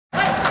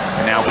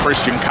now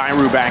Christian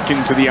Kyrou back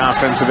into the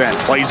offensive end.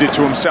 Plays it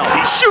to himself.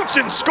 He shoots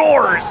and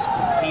scores!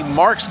 He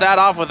marks that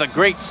off with a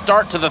great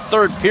start to the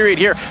third period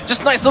here.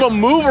 Just nice little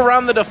move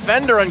around the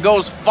defender and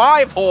goes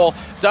 5-hole,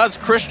 does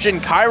Christian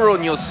Kyrou,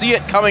 and you'll see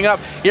it coming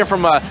up here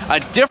from a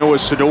different... Noah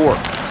Sador.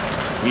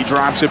 He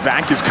drops it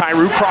back as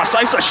Kyrou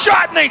cross-ice a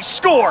shot and they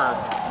score!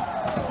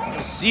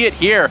 You'll see it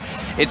here.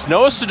 It's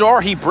Noah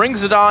Sador. He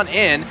brings it on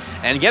in,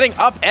 and getting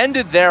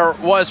upended there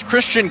was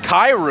Christian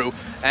Kyrou.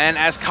 And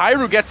as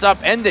Kyrou gets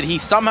upended, he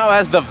somehow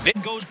has the...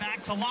 Goes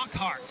back to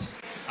Lockhart.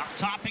 Up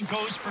top it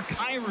goes for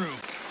Kyrou.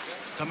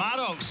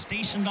 D'Amato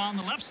stationed on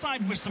the left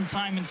side with some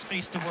time and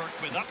space to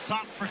work with. Up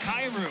top for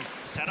Kyrou.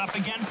 Set up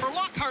again for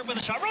Lockhart with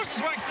a shot.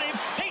 Rosenberg save.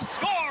 They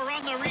score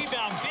on the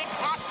rebound. Big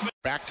Hoffman.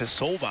 Back to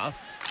Solva.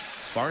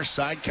 Far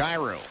side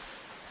Kyrou.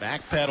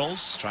 Back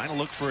pedals. Trying to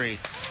look for a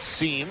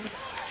seam.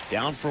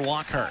 Down for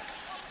Lockhart.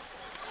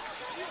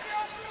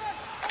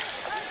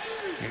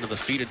 Into the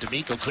feet of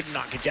D'Amico. Couldn't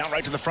knock it down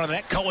right to the front of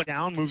the net. Cohen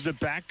down. Moves it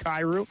back.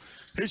 Kyrou.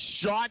 His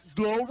shot.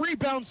 Low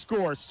rebound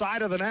score.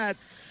 Side of the net.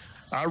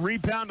 A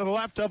rebound to the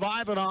left of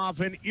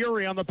Ivanov, and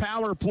Erie on the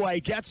power play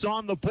gets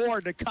on the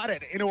board to cut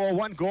it into a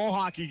one-goal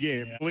hockey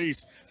game. At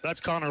least that's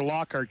Connor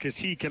Lockhart because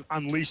he can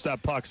unleash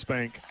that puck,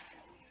 Spank.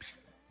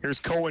 Here's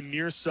Cohen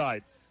near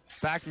side.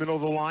 Back middle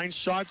of the line,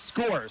 shot,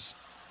 scores.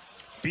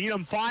 Beat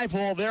him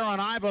 5-hole there on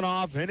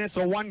Ivanov, and it's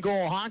a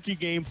one-goal hockey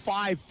game,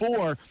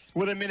 5-4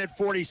 with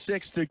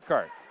 1:46 to...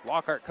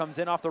 Lockhart comes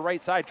in off the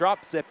right side,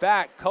 drops it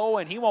back.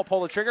 Cohen, he won't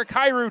pull the trigger.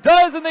 Kyrou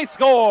does, and they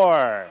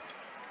score!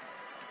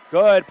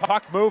 Good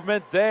puck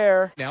movement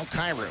there. Now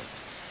Kyrou.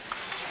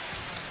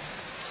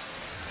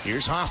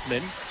 Here's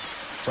Hoffman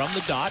from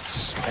the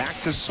dots.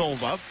 Back to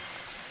Solva.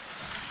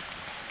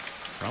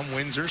 From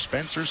Windsor,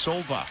 Spencer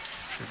Solva.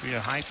 Should be a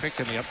high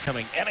pick in the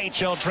upcoming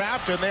NHL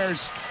draft. And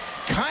there's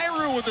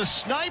Kyrou with a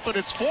snipe, but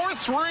it's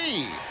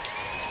 4-3.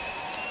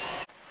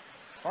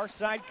 Far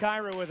side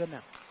Kyrou with it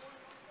now.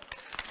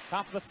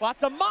 Top of the slot,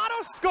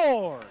 D'Amato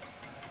scores!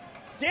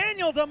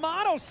 Daniel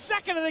D'Amato,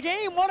 second of the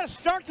game. What a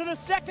start to the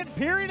second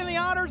period, and the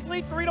Otters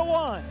lead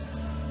 3-1.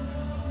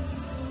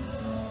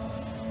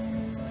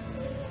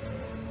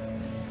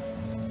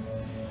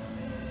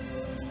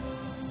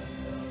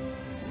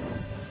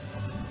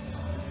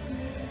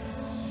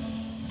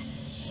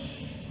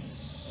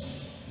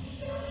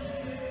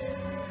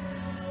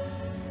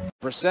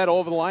 Brissett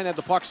over the line, had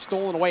the puck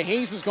stolen away.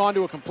 Hayes has gone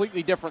to a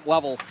completely different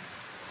level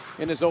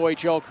in his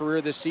OHL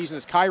career this season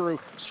as Kyrou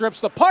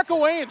strips the puck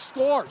away and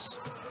scores.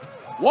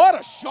 What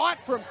a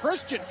shot from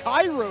Christian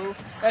Kyrou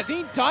as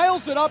he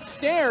dials it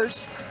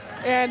upstairs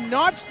and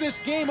notched this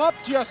game up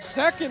just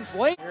seconds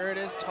late. Here it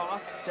is,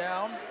 tossed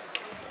down.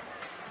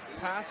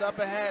 Pass up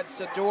ahead.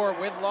 Sador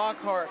with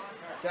Lockhart.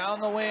 Down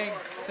the wing.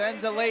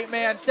 Sends a late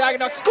man.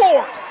 Saginaw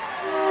scores!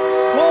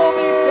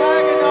 Colby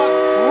Saginaw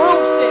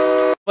roofs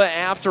it.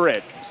 After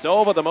it.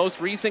 Silva, the most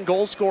recent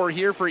goal scorer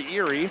here for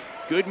Erie.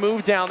 Good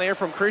move down there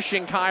from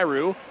Christian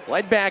Kyrou.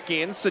 Led back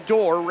in.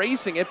 Sador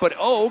racing it, but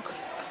Oak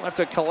will have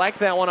to collect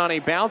that one on a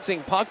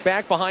bouncing puck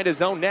back behind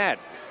his own net.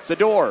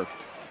 Sador,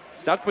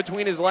 stuck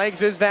between his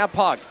legs is that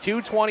puck.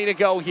 2:20 to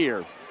go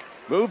here.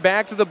 Move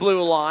back to the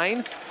blue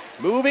line.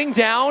 Moving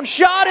down,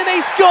 shot, and they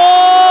score!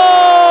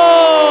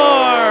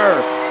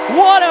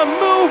 What a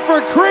move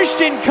for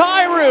Christian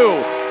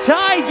Kyrou.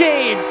 Tie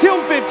game,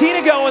 2:15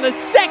 to go in the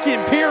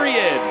second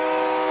period.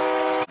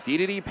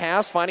 D-to-D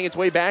pass finding its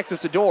way back to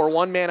Sador.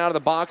 One man out of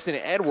the box in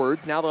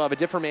Edwards. Now they'll have a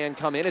different man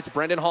come in. It's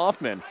Brendan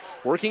Hoffman.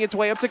 Working its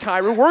way up to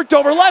Kyrou. Worked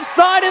over left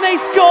side and they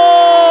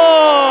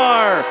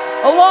score!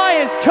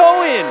 Elias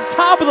Cohen,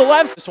 top of the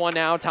left. This one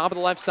now, top of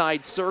the left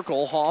side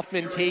circle.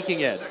 Hoffman taking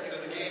it.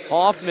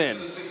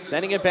 Hoffman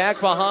sending it back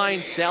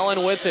behind.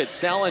 Selin with it.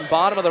 Selin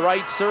bottom of the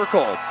right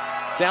circle.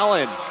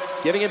 Selin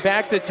giving it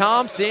back to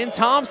Thompson.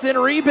 Thompson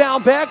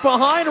rebound back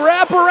behind,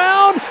 wrap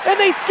around, and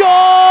they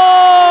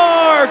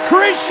score!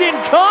 Christian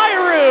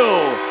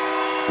Kyrou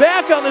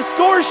back on the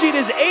score sheet,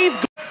 his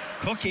 8th.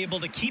 Cook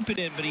able to keep it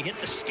in, but he hit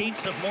the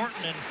skates of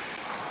Morton, and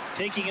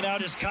taking it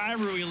out is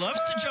Kyrou. He loves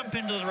to jump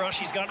into the rush.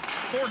 He's got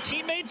 4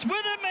 teammates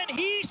with him, and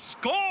he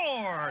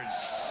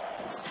scores!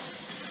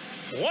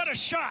 What a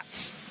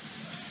shot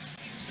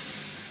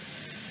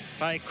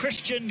by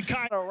Christian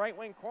Kyrou. Right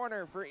wing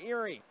corner for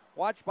Erie.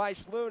 Watched by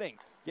Schluting.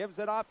 Gives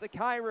it off to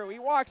Kyrou. He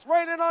walks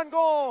right in on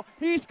goal.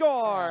 He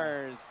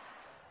scores.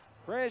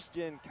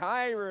 Christian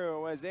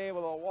Kyrou was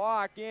able to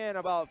walk in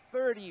about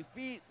 30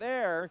 feet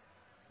there.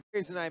 The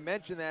reason I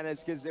mention that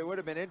is because it would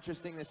have been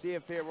interesting to see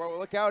if they were,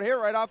 look out here,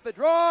 right off the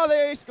draw,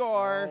 they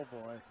score. Oh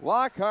boy.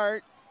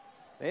 Lockhart,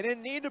 they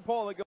didn't need to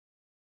pull the goal.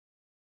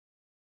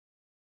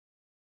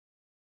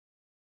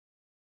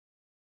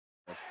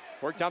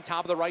 Worked up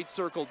top of the right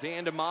circle,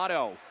 Dan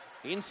D'Amato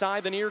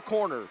inside the near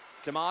corner.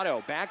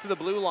 D'Amato back to the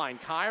blue line.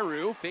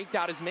 Kyrou faked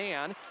out his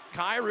man.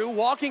 Kyrou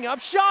walking up,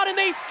 shot, and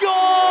they score!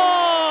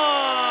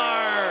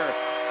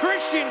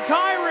 Christian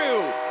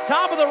Kyrou,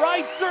 top of the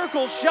right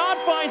circle, shot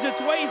finds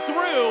its way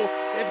through.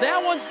 If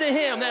that one's to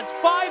him, that's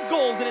 5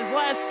 goals in his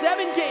last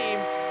 7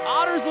 games.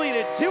 Otters lead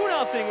at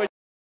 2-0 with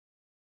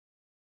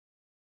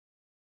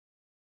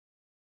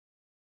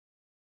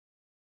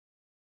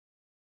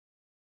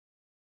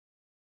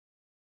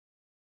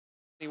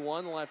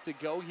 21 left to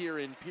go here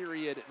in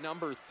period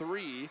number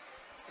 3.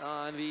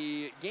 On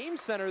the game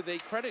center, they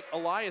credit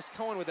Elias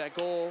Cohen with that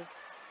goal.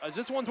 As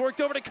this one's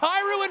worked over to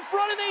Kyrou in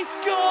front, and they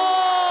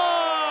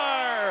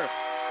score!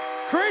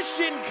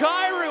 Christian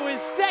Kyrou is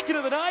second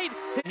of the night.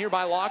 Here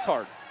by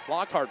Lockhart.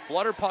 Lockhart,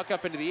 flutter puck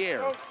up into the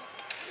air.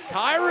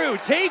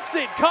 Kyrou takes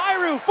it.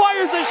 Kyrou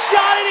fires a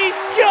shot, and he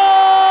scores!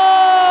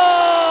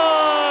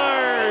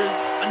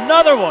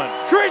 Another one.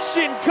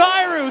 Christian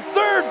Kyrou,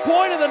 third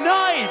point of the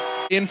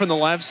night. In from the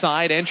left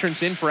side,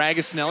 entrance in for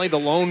Agasnelli, the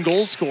lone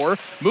goal scorer.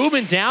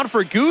 Movement down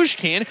for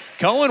Gushkin.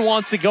 Cohen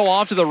wants to go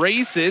off to the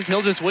races.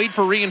 He'll just wait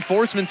for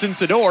reinforcements in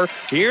Sador.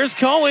 Here's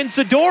Cohen,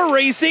 Sador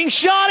racing,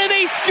 shot, and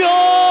they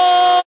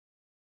score!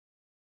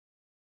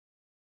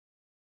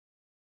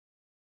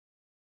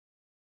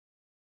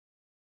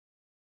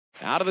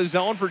 Out of the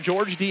zone for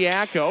George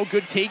Diaco.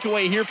 Good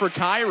takeaway here for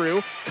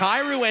Kyrou.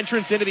 Kyrou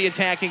entrance into the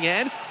attacking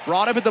end.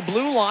 Brought up at the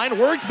blue line.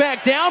 Worked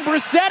back down.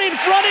 Brissett in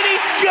front, and he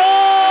scores!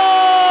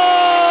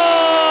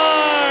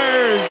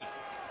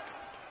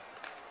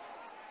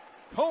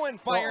 Cohen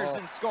fires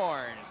and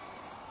scores.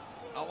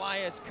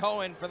 Elias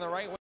Cohen from the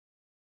right wing.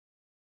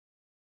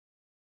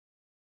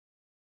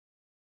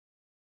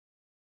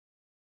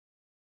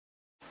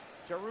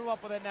 Kyrou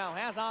up with it now.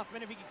 Has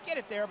Hoffman if he can get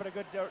it there, but a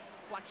good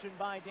deflection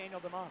by Daniel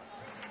D'Amato.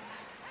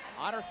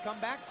 Otters come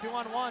back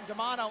 2-on-1.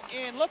 D'Amato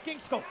in, looking,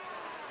 score.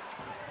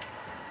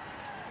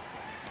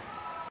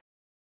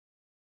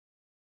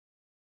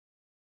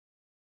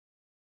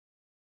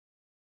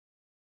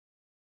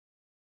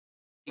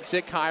 Takes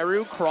it,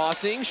 Kyrou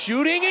crossing,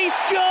 shooting, and he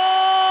scores!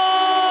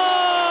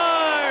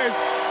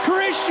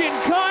 Christian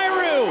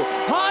Kyrou,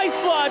 high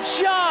slot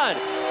shot.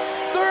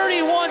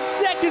 31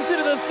 seconds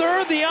into the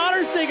third, the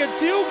Otters take a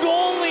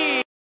 2-goal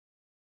lead.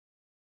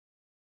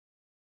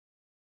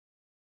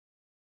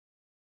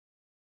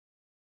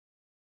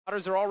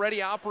 Otters are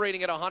already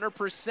operating at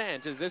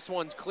 100% as this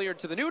one's cleared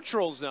to the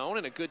neutral zone,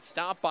 and a good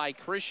stop by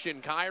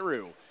Christian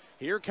Kyrou.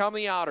 Here come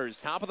the Otters,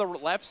 top of the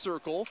left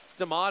circle.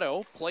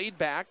 D'Amato played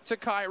back to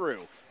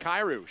Kyrou.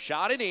 Kyrou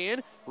shot it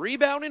in,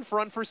 rebound in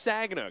front for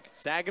Saginaw.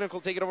 Saginaw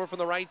will take it over from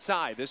the right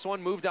side. This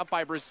one moved up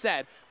by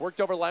Brissett, worked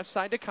over left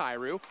side to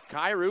Kyrou.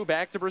 Kyrou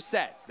back to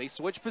Brissett. They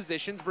switch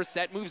positions.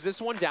 Brissett moves this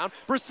one down.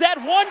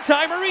 Brissett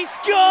one-timer, he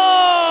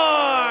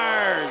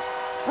scores!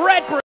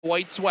 Brett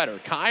white sweater.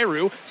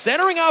 Kyrou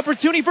centering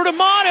opportunity for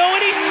D'Amato,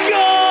 and he scores!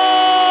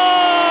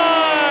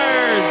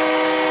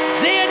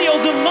 Daniel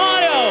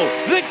D'Amato,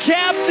 the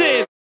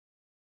captain.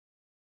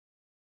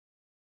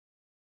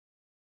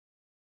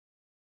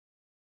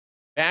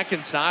 Back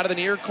inside of the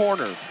near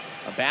corner.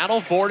 A battle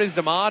for it is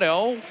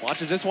D'Amato.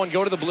 Watches this one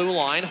go to the blue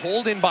line.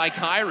 Hold in by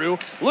Kyrou.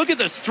 Look at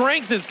the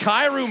strength as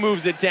Kyrou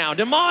moves it down.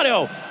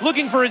 D'Amato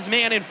looking for his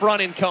man in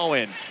front in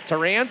Cohen.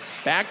 Terrance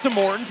back to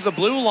Morton to the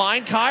blue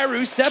line.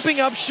 Kyrou stepping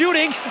up,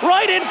 shooting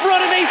right in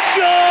front, and they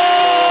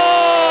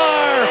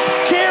score!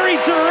 Carey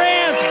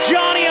Terrance,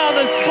 Johnny on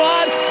the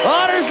spot.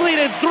 Otters lead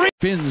at 3.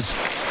 Bins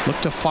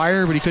looked to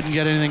fire, but he couldn't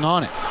get anything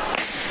on it.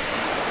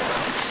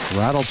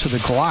 Rattled to the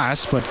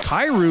glass, but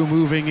Kyrou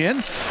moving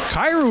in.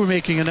 Kyrou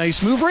making a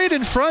nice move right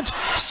in front,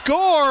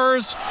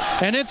 scores,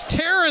 and it's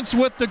Terrance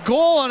with the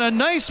goal on a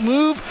nice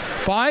move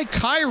by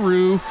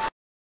Kyrou.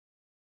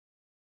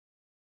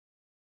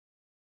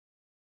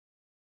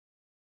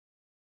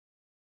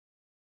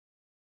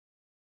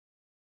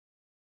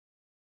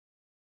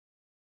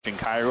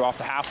 Kyrou off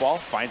the half wall,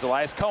 finds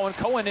Elias Cohen.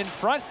 Cohen in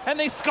front, and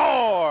they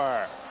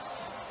score!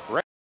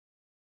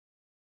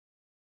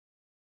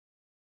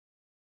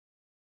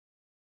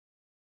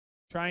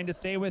 Trying to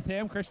stay with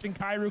him. Christian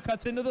Kyrou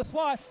cuts into the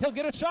slot. He'll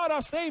get a shot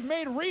off. Save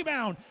made.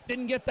 Rebound.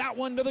 Didn't get that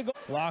one to the goal.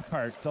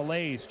 Lockhart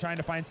delays, trying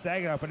to find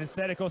Saginaw, but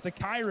instead it goes to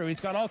Kyrou. He's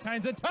got all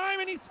kinds of time,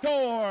 and he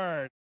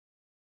scored.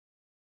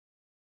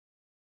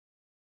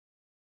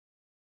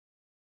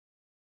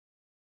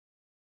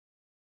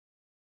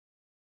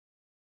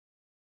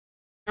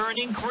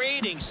 Turning,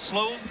 creating,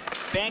 slow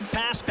bank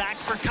pass back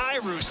for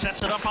Kyrou.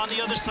 Sets it up on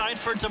the other side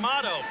for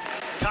D'Amato.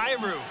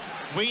 Kyrou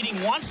waiting,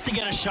 wants to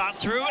get a shot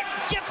through,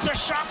 gets a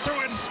shot through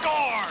and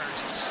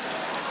scores!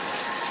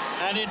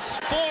 And it's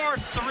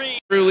 4-3.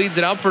 Kyrou leads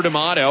it up for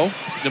D'Amato.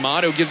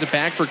 D'Amato gives it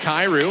back for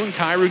Kyrou, and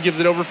Kyrou gives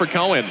it over for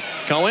Cohen.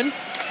 Cohen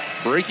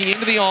breaking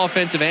into the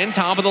offensive end,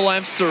 top of the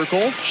left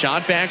circle.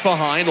 Shot back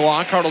behind.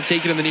 Lockhart will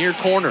take it in the near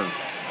corner.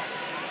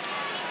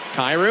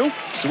 Kyrou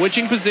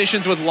switching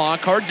positions with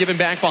Lockhart, giving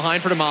back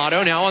behind for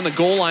D'Amato. Now on the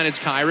goal line, it's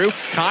Kyrou.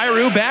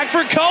 Kyrou back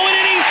for Cohen,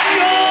 and he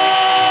scores!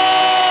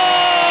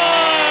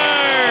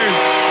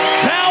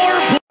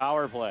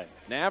 Power play.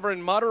 Navran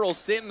Mutter will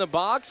sit in the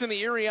box, and the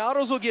Erie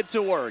Otters will get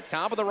to work.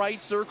 Top of the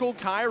right circle,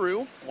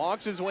 Kyrou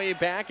walks his way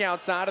back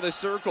outside of the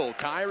circle.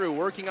 Kyrou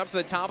working up to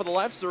the top of the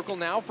left circle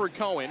now for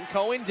Cohen.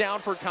 Cohen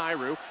down for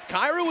Kyrou.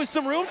 Kyrou with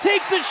some room,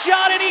 takes a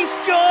shot, and he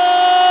scores!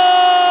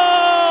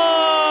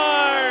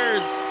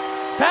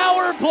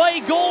 Power play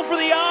goal for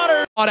the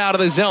Otters. out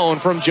of the zone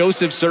from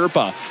Joseph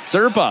Serpa.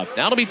 Serpa,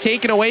 that'll be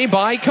taken away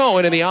by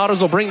Cohen, and the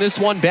Otters will bring this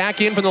one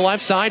back in from the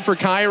left side for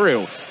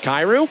Kyrou.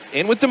 Kyrou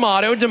in with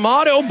D'Amato.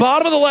 D'Amato,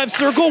 bottom of the left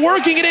circle,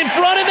 working it in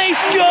front, and they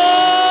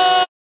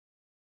score!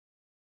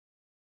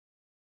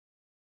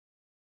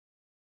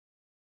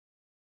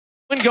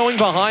 Going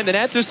behind the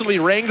net, this will be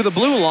rang to the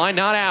blue line,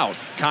 not out.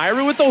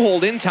 Kyrou with the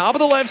hold in, top of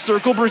the left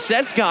circle,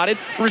 Brissett's got it.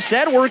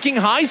 Brissett working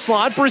high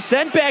slot,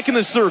 Brissett back in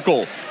the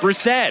circle.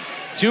 Brissett,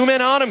 2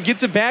 men on him,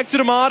 gets it back to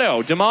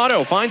D'Amato.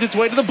 D'Amato finds its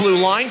way to the blue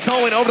line.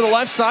 Cohen over to the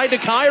left side to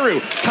Kyrou.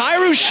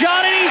 Kyrou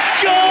shot and he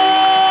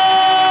scores!